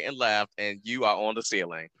going right and left, and you are on the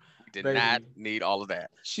ceiling. We did not Baby. need all of that.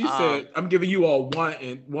 She said, I'm giving you all 1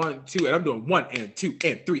 and 2, and I'm doing 1 and 2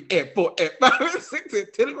 and 3 and 4 and 5 and 6 and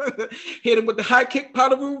 10. Hit him with the high kick,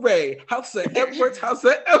 Palu Ray. House of Edwards, House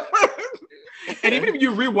of Edwards. And even if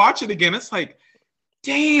you rewatch it again, it's like,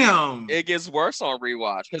 damn. It gets worse on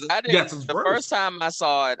rewatch because I didn't. Yes, it's The worse. first time I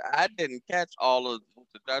saw it, I didn't catch all of what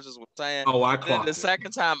the judges were saying. Oh, I And then clocked the it.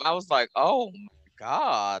 second time, I was like, "Oh my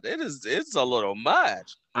god, it's a little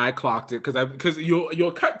much." I clocked it because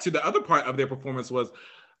you'll cut to the other part of their performance was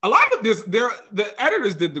a lot of this. The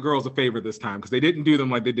editors did the girls a favor this time because they didn't do them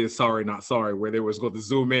like they did Sorry Not Sorry, where they was going to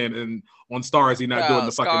zoom in and on stars he not doing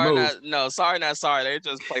the fucking moves. Sorry, not sorry. They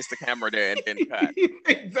just placed the camera there and didn't cut.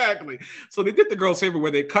 Exactly. So they did the girls favor where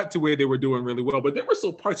they cut to where they were doing really well, but there were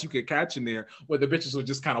still parts you could catch in there where the bitches were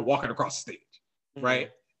just kind of walking across the stage,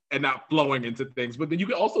 right, and not flowing into things. But then you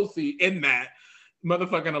can also see in that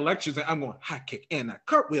motherfucking elections, and I'm going high kick and a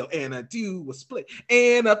cartwheel and a do a split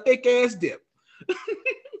and a fake ass dip.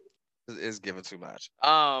 It's giving too much.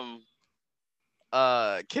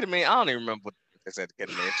 Kidding me? I don't even remember what they said to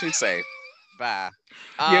Kidding me. She's safe. Bye.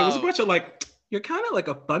 Yeah, it was a bunch of like, you're kind of like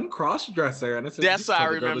a fun cross dresser, and I said, yes, I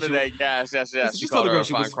remember that. Yes. Just tell the girl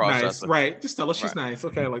she was nice, right? Just tell her she's nice.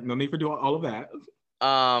 Okay, like no need for doing all of that.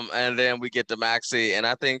 And then we get to Maxi, and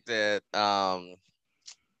I think that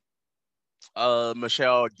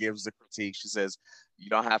Michelle gives the critique. She says you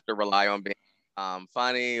don't have to rely on being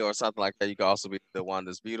funny or something like that. You can also be the one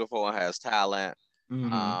that's beautiful and has talent,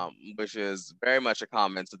 which is very much a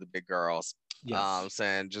comment to the big girls. Yes.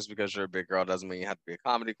 Saying just because you're a big girl doesn't mean you have to be a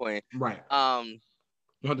comedy queen. Right. You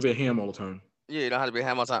don't have to be a ham all the time. Yeah, you don't have to be a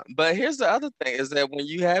ham all the time. But here's the other thing is that when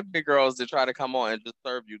you have big girls that try to come on and just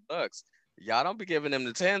serve you looks, y'all don't be giving them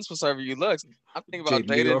the 10s for serving you looks. I'm thinking about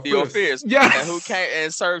Jada Dior Fierce, who came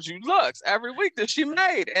and served you looks every week that she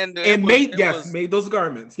made, and made those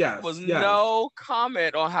garments. Yes, there was no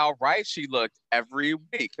comment on how right she looked every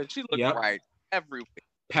week because she looked right every week.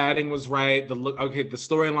 Padding was right. The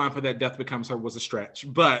storyline for that Death Becomes Her was a stretch,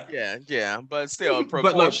 but but still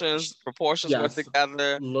proportions were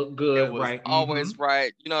together. Look good, it was right? Always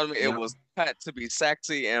right. You know what I mean? It was cut to be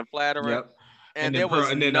sexy and flattering. Yep. And there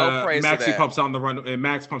was no praise Maxie of that. pumps on the run, and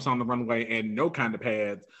Max pumps on the runway, and no kind of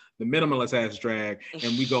pads, the minimalist ass drag,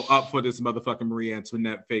 and we go up for this motherfucking Marie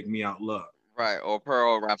Antoinette fake me out look. Right, or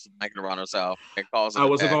Pearl wraps a blanket around herself and calls it.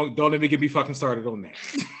 Don't even get me fucking started on that.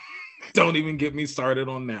 Don't even get me started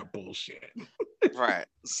on that bullshit. Right.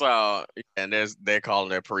 So, and they're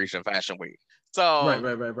calling it Parisian Fashion Week. So right.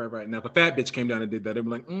 Now, if a fat bitch came down and did that, they'd be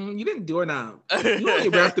like, you didn't do it now.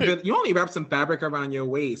 You only wrapped some fabric around your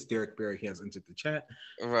waist. Derek Berry has entered the chat.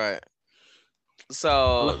 Right.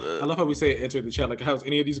 So I love how we say entered the chat. Like, how's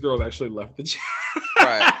any of these girls actually left the chat?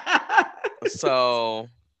 Right. So,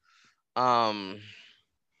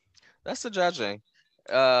 that's the judging.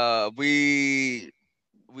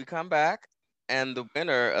 We come back, and the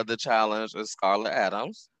winner of the challenge is Scarlett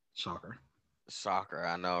Adams. Shocker,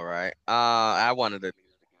 I know, right? I wanted it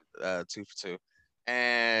 2 for 2,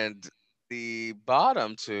 and the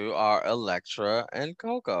bottom two are Electra and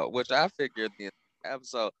Coco, which I figured the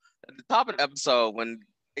episode at the top of the episode when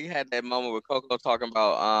he had that moment with Coco talking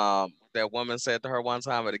about that woman said to her one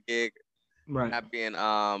time at a gig, Right. not being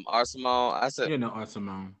Art Simone. You know, Art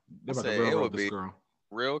Simone. I They're about to said it railroad would this be girl.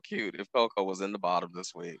 real cute if Coco was in the bottom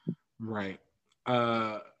this week. Right.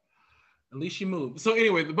 Uh at least she moved. So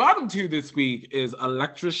anyway, the bottom two this week is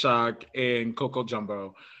Electra Shock and Coco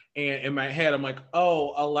Jumbo. And in my head, I'm like,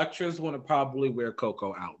 oh, Electra's want to probably wear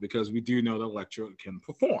Coco out because we do know that Electra can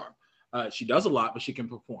perform. She does a lot, but she can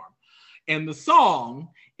perform. And the song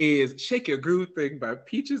is Shake Your Groove Thing by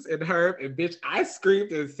Peaches and Herb. And bitch, I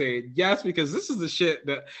screamed and said yes, because this is the shit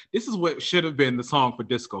that this is what should have been the song for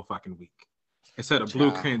disco fucking week. Instead of Blue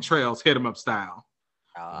Child. Crane Trails, Hit 'em Up style.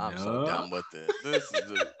 Oh, I'm so No. done with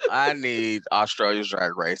it. I need Australia's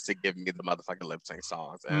Drag Race to give me the motherfucking lip sync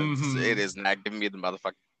songs, and it Mhm. is not giving me the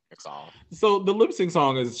motherfucking song. So the lip sync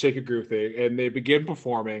song is Shake Your Groove Thing, and they begin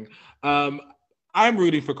performing. Um, I'm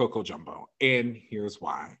rooting for Coco Jumbo, and here's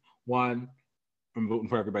why. One, I'm voting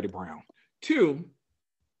for everybody brown. Two,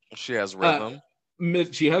 She has uh,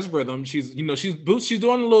 rhythm. she has rhythm. She's doing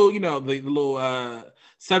a little, the little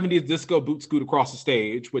 70s disco boot scoot across the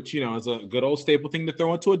stage, which is a good old staple thing to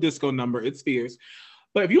throw into a disco number. It's fierce.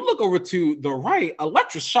 But if you look over to the right,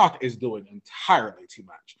 Electra Shock is doing entirely too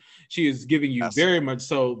much. She is giving you Yes. very much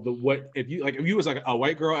so the what if you was like a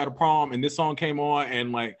white girl at a prom and this song came on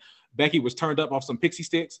and like Becky was turned up off some pixie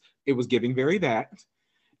sticks, it was giving very that.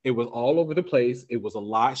 It was all over the place. It was a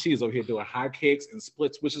lot. She is over here doing high kicks and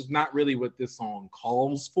splits, which is not really what this song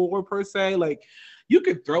calls for per se. Like you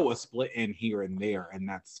could throw a split in here and there, and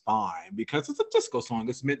that's fine because it's a disco song.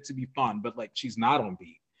 It's meant to be fun, but like she's not on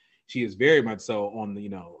beat. She is very much so on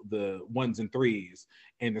the ones and threes,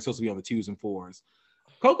 and they're supposed to be on the twos and fours.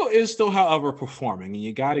 Coco is still, however, performing, and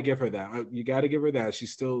you got to give her that. You got to give her that.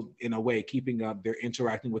 She's still, in a way, keeping up. They're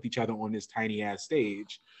interacting with each other on this tiny ass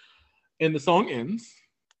stage, and the song ends.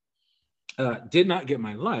 Did not get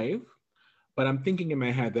my life, but I'm thinking in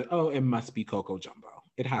my head that, oh, it must be Coco Jumbo.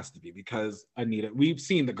 It has to be because Anita, we've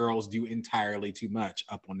seen the girls do entirely too much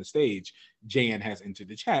up on the stage. Jan has entered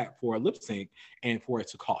the chat for a lip sync and for it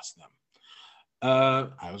to cost them.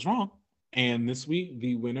 I was wrong. And this week,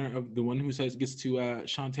 the winner of the one who says gets to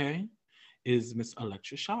Shantae is Miss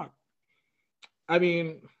Electra Shock. I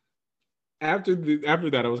mean, after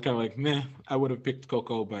that, I was kind of like, meh, I would have picked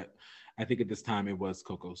Coco, but I think at this time it was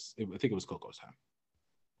Coco's. I think it was Coco's time.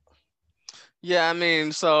 Yeah, I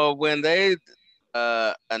mean, so when they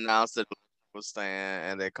announced that was staying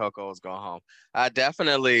and that Coco was going home, I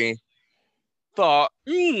definitely thought,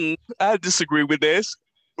 I disagree with this,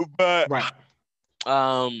 but Right.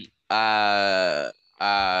 um, I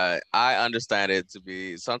I understand it to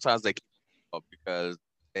be sometimes they keep up because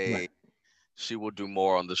Right. she will do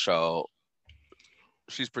more on the show.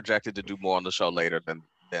 She's projected to do more on the show later than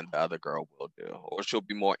the other girl will do, or she'll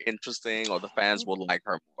be more interesting, or the fans will like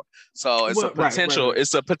her more. So it's a Well, right, right, potential. right.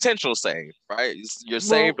 It's a potential save, right? You're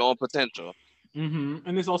saved Well, on potential. and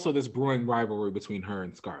there's also this brewing rivalry between her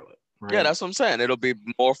and Scarlett, Yeah, right? that's what I'm saying. It'll be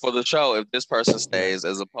more for the show if this person Right. stays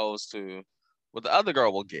as opposed to what the other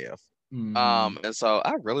girl will give. Mm-hmm. And so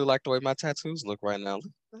I really like the way my tattoos look right now.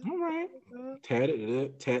 All right. Ted,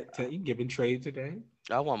 you giving trade today?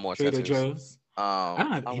 I want more Trader tattoos. Joe's. I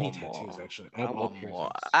don't have I any want tattoos more. actually. I I have all want more.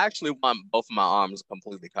 piercings. I actually want both of my arms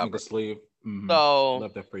completely Like a covered. sleeve. Mm-hmm. So,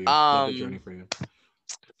 Love that for you. Love the journey um, for you.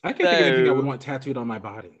 I can't think of anything I would so want tattooed on my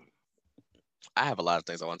body. I have a lot of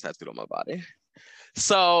things I want tattooed on my body.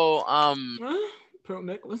 So, Pearl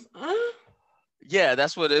necklace. yeah,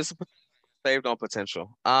 that's what it's saved on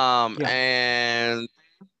potential. Yeah. And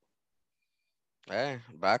hey,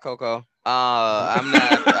 bye Coco. I'm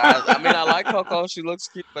not. I mean, I like Coco. She looks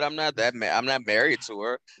cute, but I'm not that. I'm not married to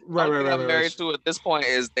her. The Right, only right, thing right, I'm right, married right. to at this point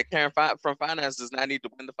is that Karen from Finance does not need to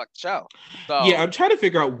win the fucking show. Yeah, So I'm trying to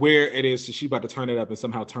figure out where it is that she's about to turn it up and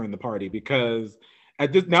somehow turn the party because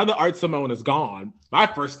at this now the Art Simone is gone. My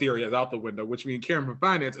first theory is out the window, which means Karen from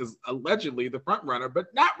Finance is allegedly the front runner, but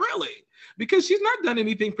not really because she's not done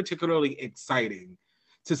anything particularly exciting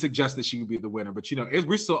to suggest that she would be the winner. But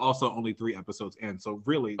we're still also only 3 episodes in, so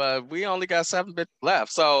really, but we only got 7 bits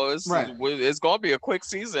left, so right. it's gonna be a quick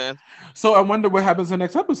season. So I wonder what happens in the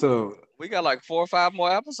next episode. We got like 4 or 5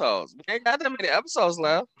 more episodes. We ain't got that many episodes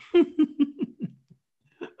left.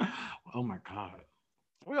 Oh my god.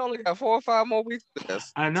 We only got 4 or 5 more weeks of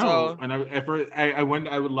this. I know, So and I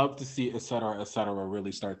wonder. I would love to see etc.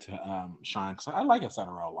 really start to shine because I like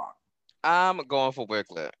etc. a lot. I'm going for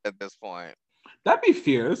Wicklet at this point. That'd be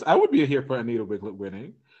fierce. I would be here for Anita Wiglet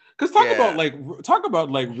winning. Because Yeah, talk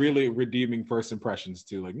about like really redeeming first impressions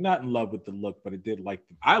too. Like not in love with the look, but it did like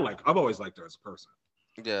I've always liked her as a person.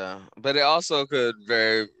 yeah, but it also could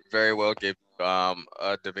very very well give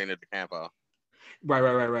Davina DeCampo.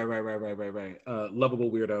 Right.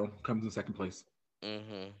 Lovable weirdo comes in second place.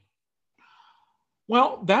 Mm-hmm.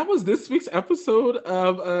 Well, that was this week's episode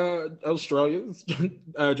of Australia's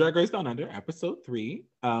Drag Race Down Under, episode 3.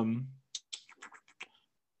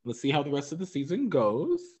 Let's see how the rest of the season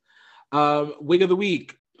goes. Wig of the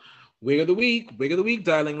week. Wig of the week,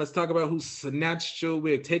 darling. Let's talk about who snatched your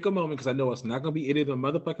wig. Take a moment because I know it's not going to be any of the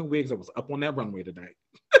motherfucking wigs that was up on that runway tonight.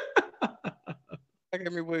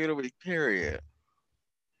 Give me wig of the week, period.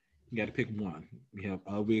 You got to pick one. We have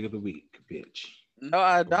a wig of the week, bitch. No,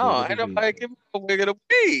 I don't. Ain't nobody give me a wig of the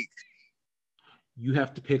week. You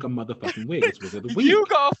have to pick a motherfucking wig. It's wig of the week. You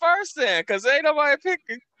go first then, because ain't nobody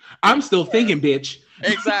picking. I'm still thinking, bitch.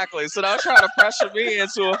 Exactly. So don't try to pressure me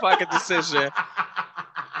into a fucking decision.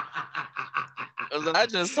 I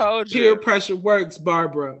just told you. Peer pressure works,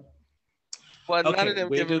 Barbara. Well, none of them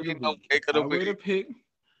giving me no wig of the week.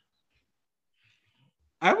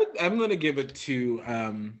 I'm gonna give it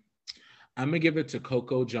to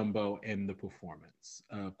Coco Jumbo in the performance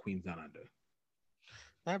of Queens Down Under.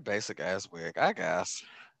 That basic ass wig, I guess.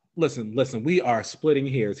 Listen, we are splitting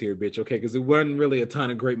hairs here, bitch, okay? Because there wasn't really a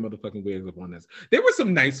ton of great motherfucking wigs up on this. There were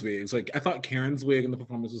some nice wigs. Like, I thought Karen's wig in the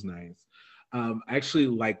performance was nice. I actually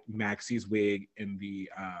liked Maxie's wig in the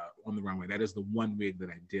on the runway. That is the one wig that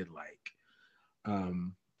I did like.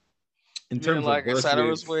 In terms of like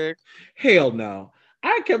Etc.'s wig? Hell no.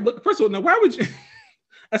 I kept looking. First of all, now why would you?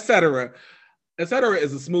 Etc. Etc.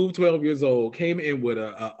 is a smooth 12 years old. Came in with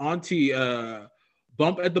a auntie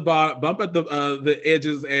bump at the bottom, bump at the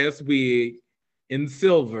edges ass wig in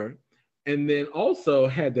silver, and then also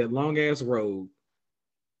had that long ass robe,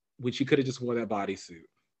 which you could have just wore that bodysuit.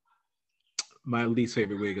 My least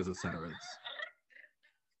favorite wig is Etc.'s.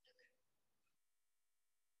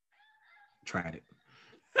 Tried it.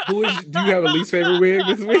 Do you have a least favorite wig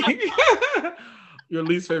this week? Your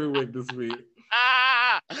least favorite wig this week.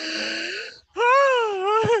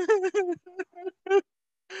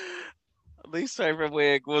 Least favorite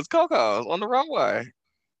wig was Coco's on the runway.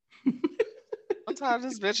 I'm tired of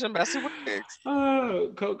this bitch and messing with wigs.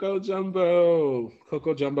 Oh, Coco Jumbo.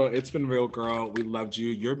 It's been real, girl. We loved you.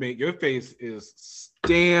 Your face is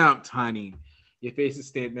stamped, honey. Your face is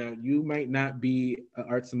stamped now. You might not be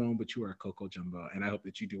Art Simone, but you are Coco Jumbo, and I hope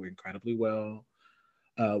that you do incredibly well.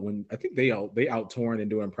 When I think they out touring and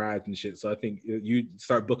doing Pride and shit, so I think you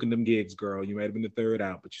start booking them gigs, girl. You might have been the third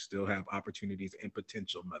out, but you still have opportunities and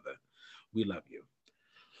potential, mother. We love you.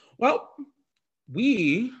 Well,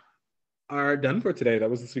 we are done for today. That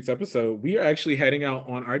was this week's episode. We are actually heading out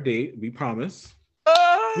on our date. We promise.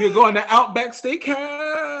 We are going to Outback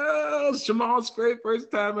Steakhouse. Jamal's very first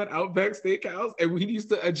time at Outback Steakhouse, and we need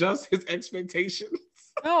to adjust his expectations.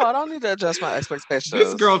 No, I don't need to adjust my expectations.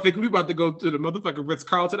 This girl think we about to go to the motherfucking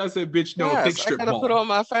Ritz-Carlton. I said, bitch, no, yes, think strip I gotta put on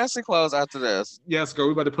my fancy clothes after this. Yes, girl,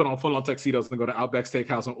 we about to put on full-on tuxedos and go to Outback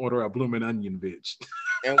Steakhouse and order a bloomin' onion, bitch.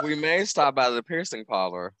 And we may stop by the piercing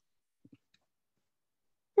parlor.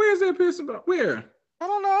 Where's that piercing parlor? Where? I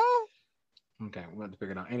don't know. Okay, we're going to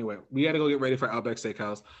figure it out. Anyway, we got to go get ready for Outback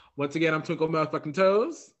Steakhouse. Once again, I'm Twinkle Motherfucking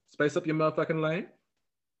Toes. Spice up your motherfucking lane.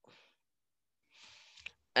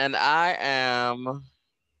 And I am...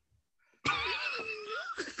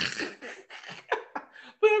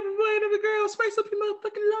 Every girl, spice up your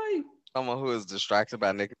motherfucking life. Someone who is distracted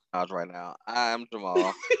by Nicki Minaj right now. I'm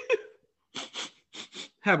Jamal.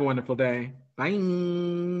 Have a wonderful day. Bye.